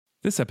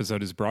This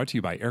episode is brought to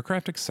you by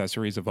Aircraft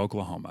Accessories of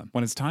Oklahoma.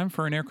 When it's time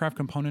for an aircraft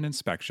component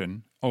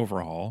inspection,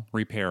 overhaul,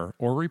 repair,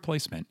 or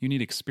replacement, you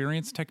need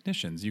experienced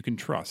technicians you can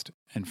trust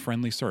and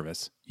friendly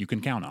service you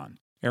can count on.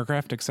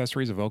 Aircraft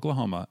Accessories of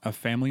Oklahoma, a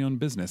family-owned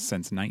business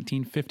since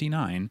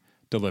 1959,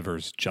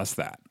 delivers just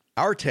that.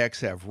 Our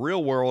techs have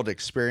real-world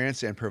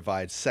experience and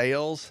provide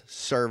sales,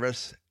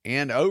 service,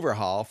 and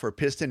overhaul for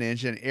piston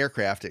engine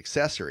aircraft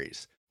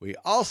accessories. We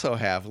also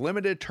have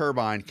limited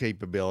turbine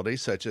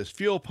capabilities such as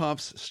fuel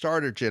pumps,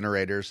 starter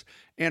generators,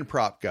 and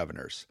prop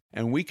governors.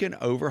 And we can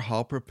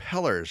overhaul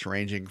propellers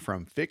ranging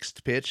from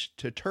fixed pitch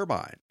to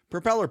turbine.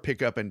 Propeller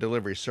pickup and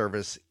delivery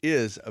service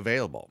is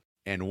available.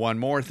 And one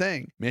more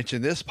thing,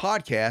 mention this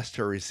podcast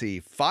to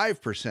receive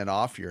 5%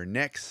 off your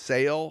next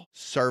sale,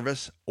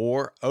 service,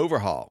 or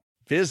overhaul.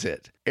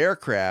 Visit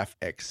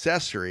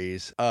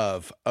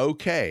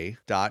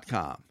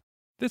aircraftaccessoriesofok.com.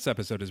 This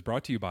episode is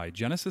brought to you by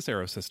Genesis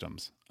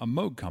Aerosystems, a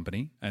Moog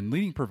company and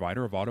leading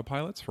provider of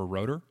autopilots for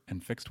rotor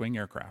and fixed-wing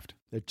aircraft.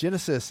 The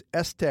Genesis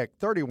S-Tech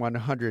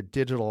 3100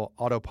 digital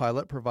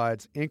autopilot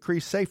provides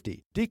increased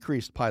safety,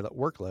 decreased pilot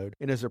workload,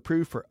 and is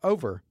approved for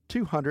over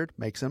 200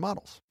 makes and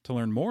models. To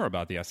learn more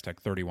about the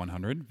S-Tech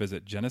 3100,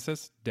 visit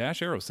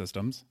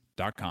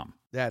genesis-aerosystems.com.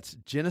 That's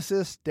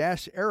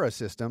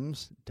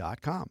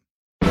genesis-aerosystems.com.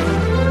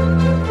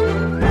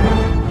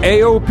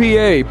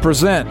 AOPA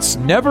presents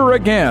Never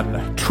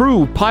Again,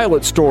 True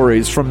Pilot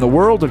Stories from the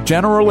World of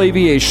General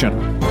Aviation.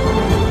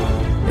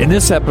 In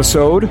this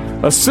episode,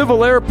 a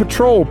Civil Air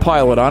Patrol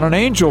pilot on an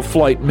Angel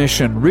Flight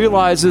mission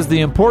realizes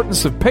the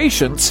importance of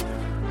patience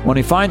when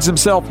he finds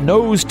himself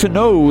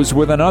nose-to-nose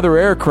with another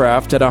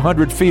aircraft at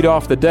 100 feet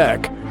off the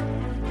deck.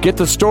 Get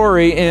the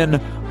story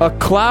in A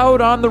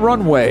Cloud on the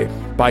Runway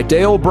by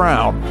Dale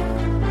Brown.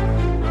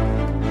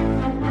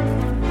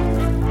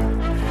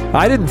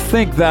 I didn't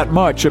think that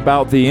much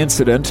about the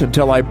incident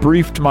until I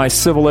briefed my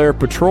Civil Air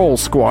Patrol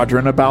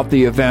squadron about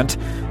the event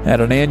at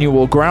an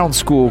annual ground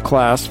school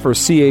class for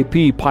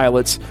CAP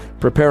pilots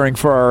preparing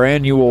for our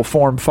annual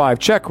Form 5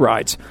 check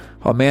rides,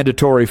 a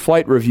mandatory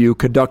flight review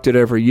conducted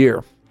every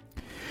year.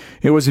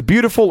 It was a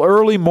beautiful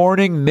early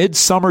morning,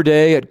 midsummer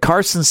day at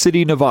Carson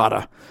City,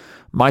 Nevada.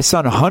 My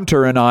son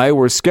Hunter and I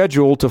were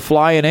scheduled to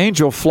fly an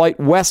Angel Flight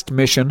West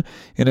mission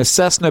in a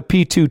Cessna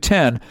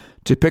P210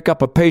 to pick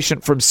up a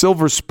patient from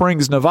Silver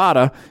Springs,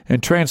 Nevada,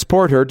 and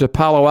transport her to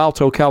Palo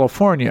Alto,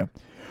 California.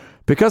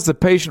 Because the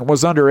patient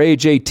was under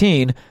age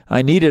 18,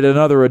 I needed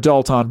another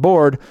adult on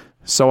board,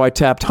 so I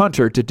tapped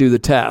Hunter to do the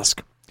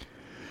task.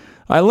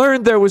 I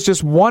learned there was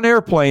just one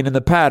airplane in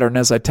the pattern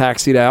as I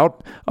taxied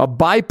out, a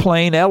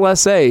biplane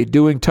LSA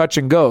doing touch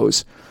and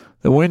goes.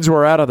 The winds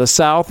were out of the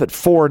south at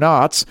 4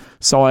 knots,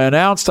 so I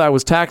announced I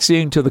was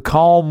taxiing to the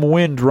calm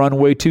wind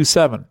runway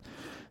 27.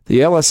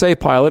 The LSA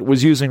pilot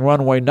was using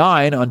runway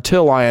 9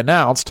 until I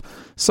announced,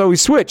 so he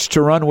switched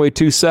to runway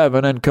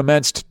 27 and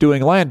commenced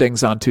doing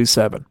landings on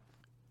 27.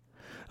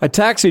 I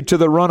taxied to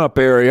the run-up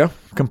area,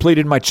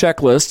 completed my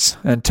checklists,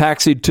 and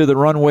taxied to the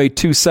runway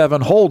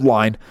 27 hold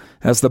line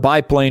as the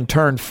biplane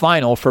turned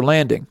final for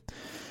landing.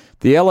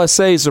 The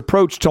LSA's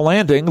approach to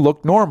landing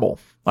looked normal.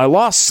 I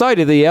lost sight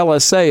of the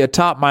LSA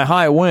atop my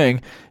high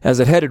wing as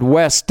it headed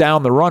west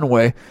down the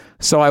runway,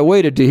 so I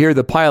waited to hear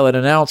the pilot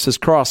announce his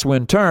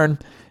crosswind turn,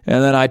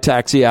 and then I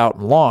taxi out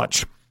and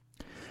launch.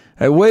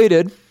 I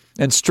waited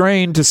and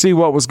strained to see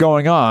what was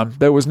going on.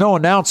 There was no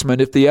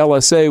announcement if the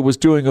LSA was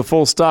doing a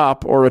full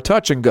stop or a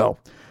touch and go.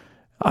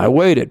 I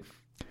waited.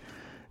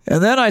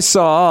 And then I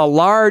saw a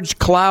large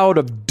cloud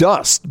of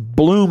dust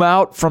bloom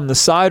out from the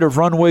side of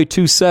runway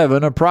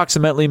 27,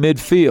 approximately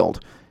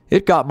midfield.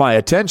 It got my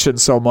attention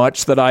so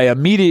much that I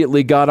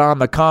immediately got on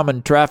the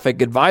common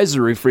traffic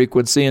advisory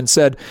frequency and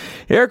said,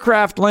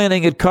 "Aircraft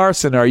landing at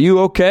Carson, are you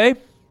okay?"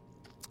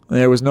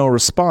 There was no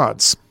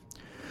response.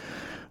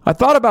 I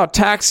thought about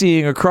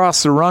taxiing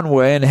across the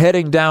runway and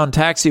heading down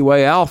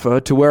taxiway Alpha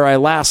to where I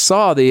last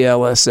saw the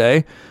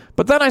LSA,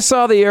 but then I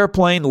saw the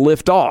airplane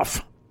lift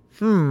off.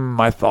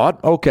 I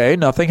thought, okay,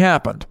 nothing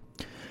happened.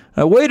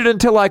 I waited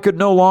until I could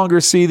no longer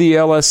see the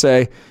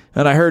LSA,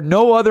 and I heard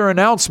no other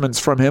announcements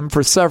from him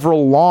for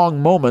several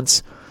long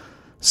moments,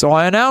 so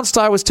I announced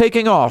I was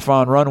taking off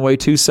on runway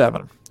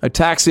 27. I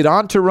taxied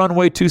onto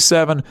runway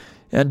 27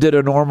 and did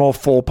a normal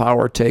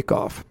full-power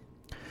takeoff.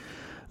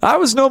 I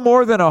was no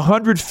more than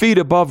 100 feet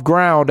above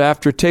ground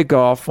after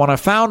takeoff when I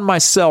found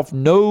myself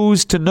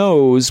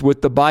nose-to-nose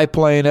with the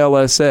biplane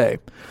LSA.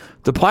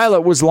 The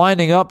pilot was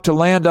lining up to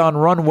land on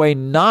runway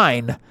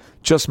 9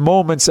 just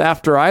moments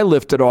after I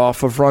lifted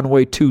off of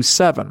runway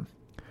 27.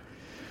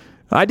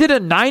 I did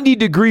a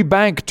 90-degree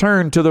bank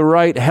turn to the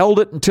right, held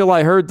it until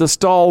I heard the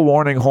stall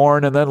warning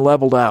horn, and then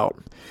leveled out.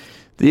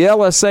 The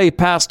LSA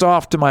passed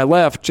off to my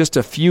left just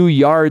a few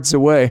yards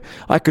away.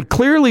 I could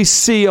clearly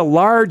see a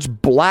large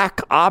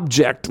black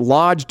object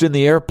lodged in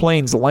the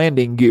airplane's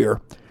landing gear.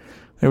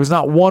 There was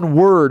not one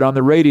word on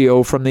the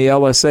radio from the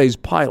LSA's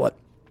pilot.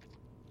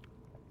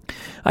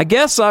 I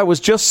guess I was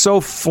just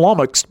so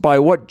flummoxed by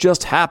what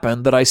just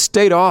happened that I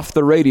stayed off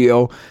the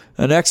radio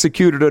and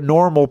executed a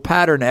normal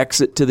pattern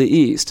exit to the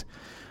east.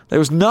 There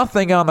was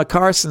nothing on the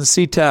Carson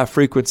CTAF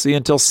frequency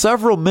until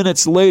several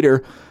minutes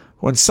later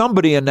when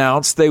somebody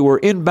announced they were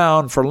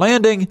inbound for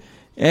landing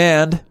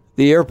and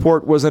the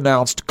airport was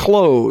announced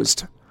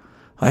closed.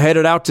 I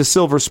headed out to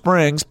Silver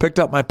Springs, picked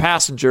up my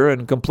passenger,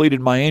 and completed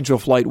my Angel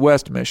Flight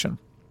West mission.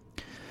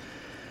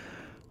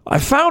 I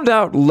found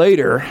out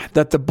later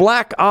that the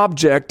black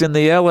object in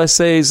the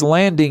LSA's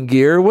landing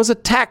gear was a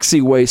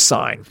taxiway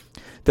sign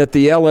that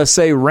the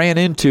LSA ran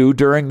into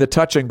during the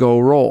touch-and-go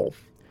roll.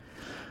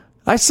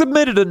 I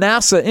submitted a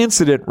NASA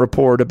incident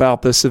report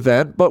about this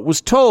event, but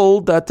was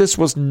told that this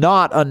was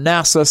not a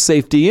NASA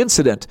safety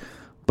incident,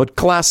 but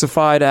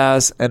classified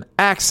as an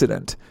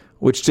accident,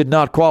 which did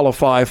not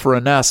qualify for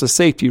a NASA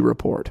safety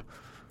report.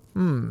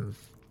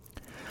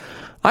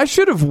 I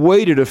should have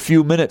waited a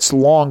few minutes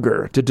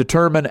longer to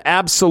determine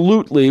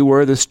absolutely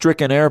where the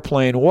stricken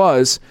airplane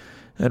was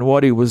and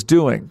what he was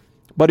doing.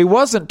 But he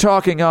wasn't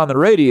talking on the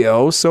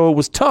radio, so it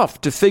was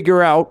tough to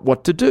figure out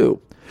what to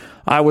do.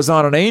 I was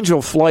on an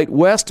Angel Flight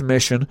West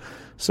mission,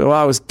 so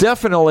I was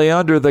definitely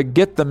under the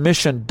get the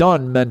mission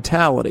done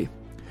mentality.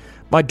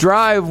 My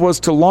drive was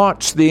to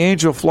launch the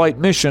Angel Flight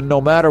mission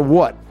no matter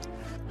what.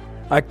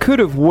 I could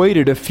have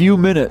waited a few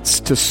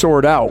minutes to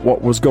sort out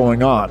what was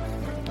going on.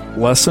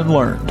 Lesson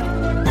learned.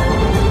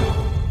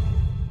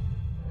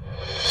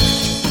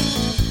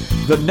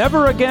 The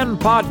Never Again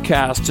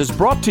podcast is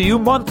brought to you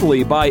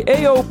monthly by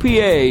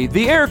AOPA,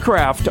 the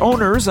Aircraft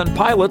Owners and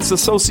Pilots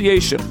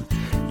Association.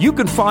 You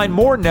can find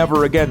more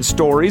Never Again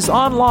stories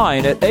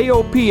online at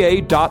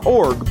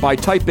AOPA.org by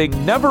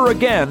typing Never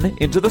Again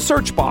into the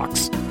search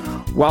box.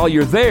 While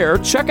you're there,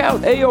 check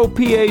out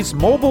AOPA's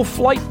mobile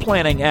flight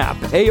planning app,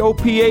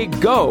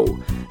 AOPA Go,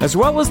 as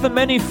well as the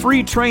many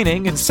free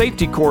training and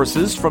safety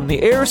courses from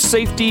the Air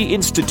Safety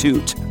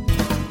Institute.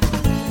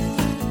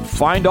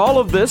 Find all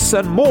of this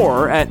and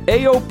more at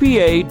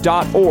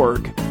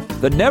AOPA.org.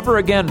 The Never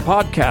Again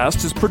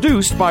podcast is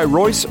produced by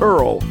Royce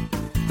Earl.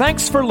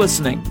 Thanks for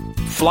listening.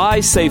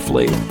 Fly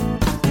safely.